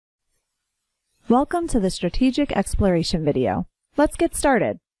Welcome to the Strategic Exploration video. Let's get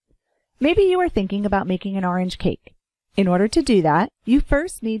started. Maybe you are thinking about making an orange cake. In order to do that, you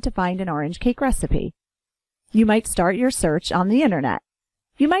first need to find an orange cake recipe. You might start your search on the internet.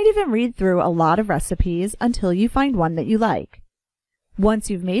 You might even read through a lot of recipes until you find one that you like. Once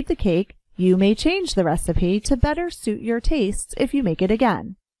you've made the cake, you may change the recipe to better suit your tastes if you make it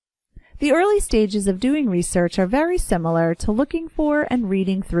again. The early stages of doing research are very similar to looking for and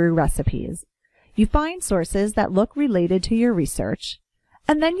reading through recipes. You find sources that look related to your research,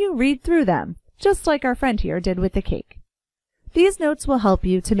 and then you read through them, just like our friend here did with the cake. These notes will help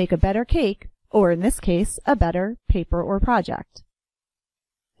you to make a better cake, or in this case, a better paper or project.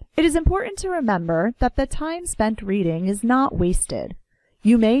 It is important to remember that the time spent reading is not wasted.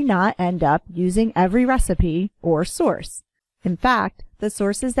 You may not end up using every recipe or source. In fact, the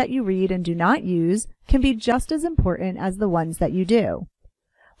sources that you read and do not use can be just as important as the ones that you do.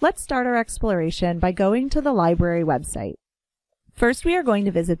 Let's start our exploration by going to the library website. First, we are going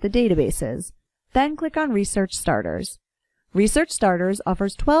to visit the databases. Then click on Research Starters. Research Starters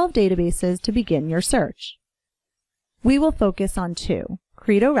offers 12 databases to begin your search. We will focus on two: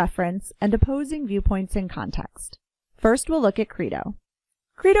 Credo Reference and Opposing Viewpoints in Context. First, we'll look at Credo.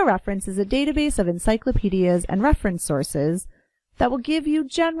 Credo Reference is a database of encyclopedias and reference sources that will give you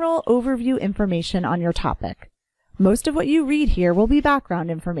general overview information on your topic. Most of what you read here will be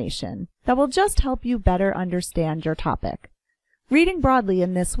background information that will just help you better understand your topic. Reading broadly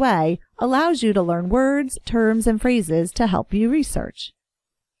in this way allows you to learn words, terms, and phrases to help you research.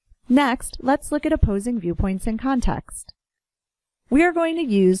 Next, let's look at Opposing Viewpoints in Context. We are going to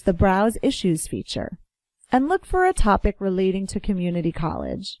use the Browse Issues feature and look for a topic relating to community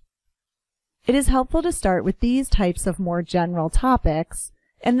college. It is helpful to start with these types of more general topics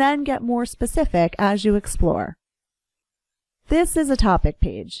and then get more specific as you explore. This is a topic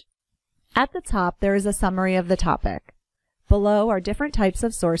page. At the top, there is a summary of the topic. Below are different types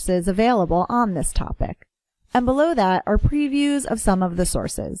of sources available on this topic, and below that are previews of some of the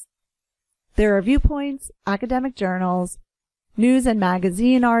sources. There are viewpoints, academic journals, news and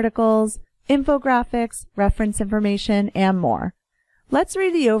magazine articles, infographics, reference information, and more. Let's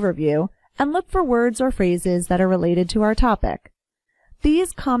read the overview and look for words or phrases that are related to our topic.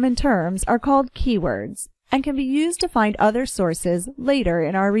 These common terms are called keywords and can be used to find other sources later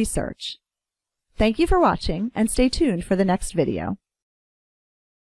in our research. Thank you for watching, and stay tuned for the next video.